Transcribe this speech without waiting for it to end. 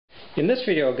In this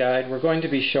video guide, we're going to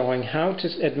be showing how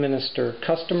to administer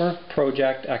customer,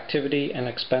 project, activity, and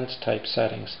expense type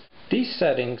settings. These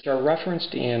settings are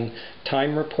referenced in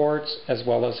time reports as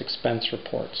well as expense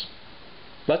reports.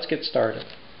 Let's get started.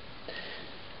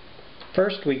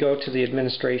 First, we go to the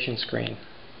administration screen.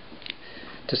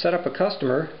 To set up a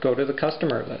customer, go to the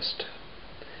customer list.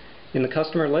 In the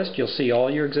customer list, you'll see all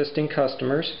your existing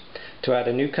customers. To add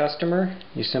a new customer,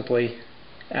 you simply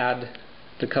add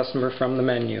the customer from the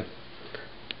menu.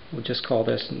 We'll just call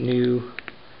this new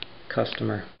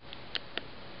customer.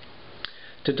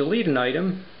 To delete an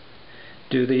item,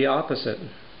 do the opposite.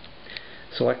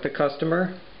 Select the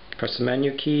customer, press the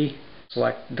menu key,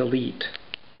 select delete.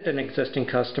 An existing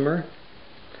customer,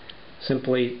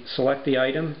 simply select the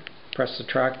item, press the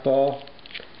trackball,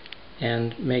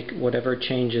 and make whatever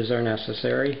changes are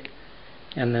necessary,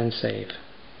 and then save.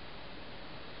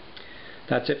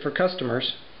 That's it for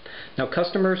customers. Now,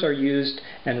 customers are used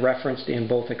and referenced in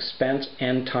both expense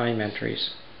and time entries.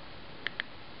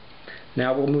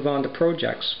 Now we'll move on to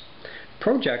projects.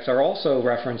 Projects are also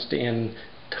referenced in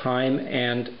time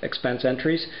and expense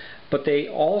entries, but they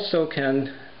also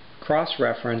can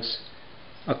cross-reference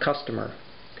a customer.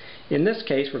 In this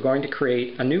case, we're going to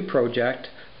create a new project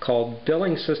called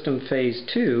Billing System Phase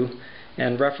 2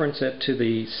 and reference it to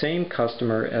the same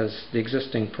customer as the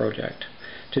existing project.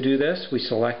 To do this, we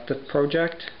select the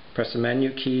project, press the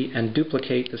menu key, and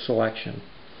duplicate the selection.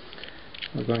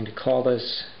 We're going to call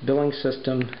this Billing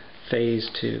System Phase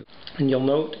 2. And you'll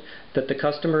note that the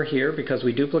customer here, because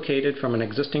we duplicated from an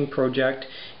existing project,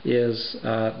 is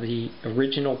the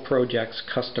original project's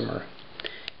customer.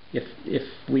 If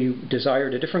we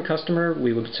desired a different customer,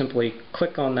 we would simply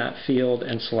click on that field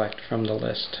and select from the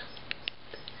list.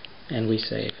 And we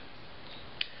save.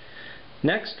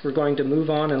 Next, we're going to move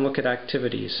on and look at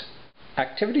activities.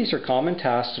 Activities are common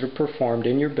tasks that are performed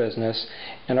in your business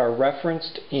and are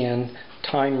referenced in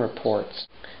time reports.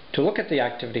 To look at the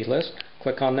activity list,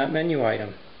 click on that menu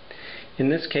item. In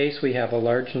this case, we have a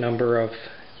large number of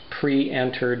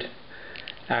pre-entered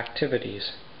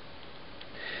activities.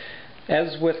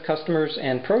 As with customers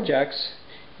and projects,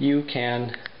 you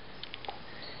can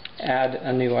add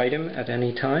a new item at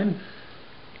any time.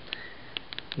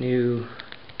 New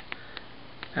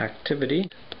activity.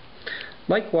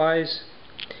 Likewise,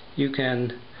 you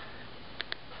can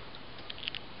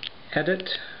edit,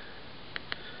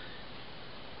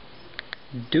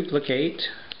 duplicate,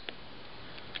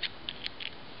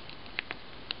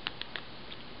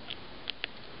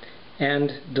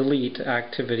 and delete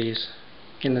activities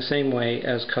in the same way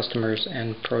as customers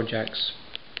and projects.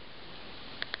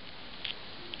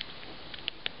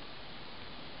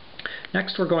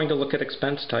 Next, we're going to look at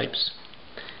expense types.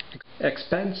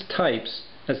 Expense types,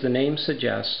 as the name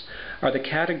suggests, are the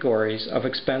categories of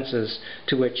expenses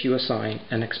to which you assign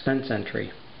an expense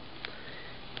entry.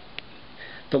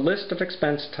 The list of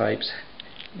expense types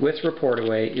with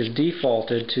ReportAway is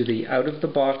defaulted to the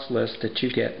out-of-the-box list that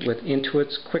you get with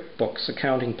Intuit's QuickBooks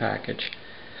accounting package.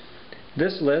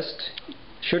 This list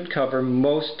should cover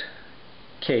most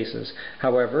cases.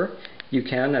 However, you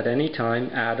can at any time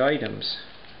add items.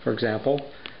 For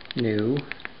example, new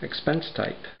expense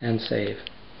type, and save.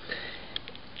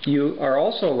 You are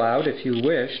also allowed, if you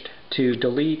wished, to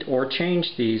delete or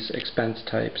change these expense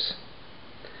types.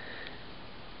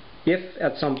 If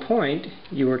at some point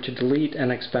you were to delete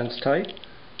an expense type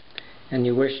and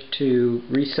you wish to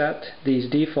reset these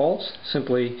defaults,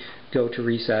 simply go to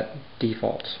Reset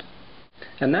Defaults.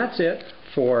 And that's it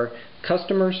for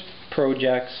customers,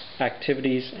 projects,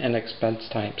 activities, and expense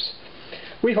types.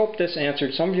 We hope this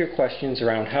answered some of your questions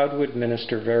around how to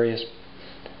administer various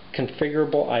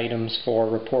configurable items for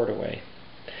ReportAway.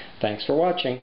 Thanks for watching.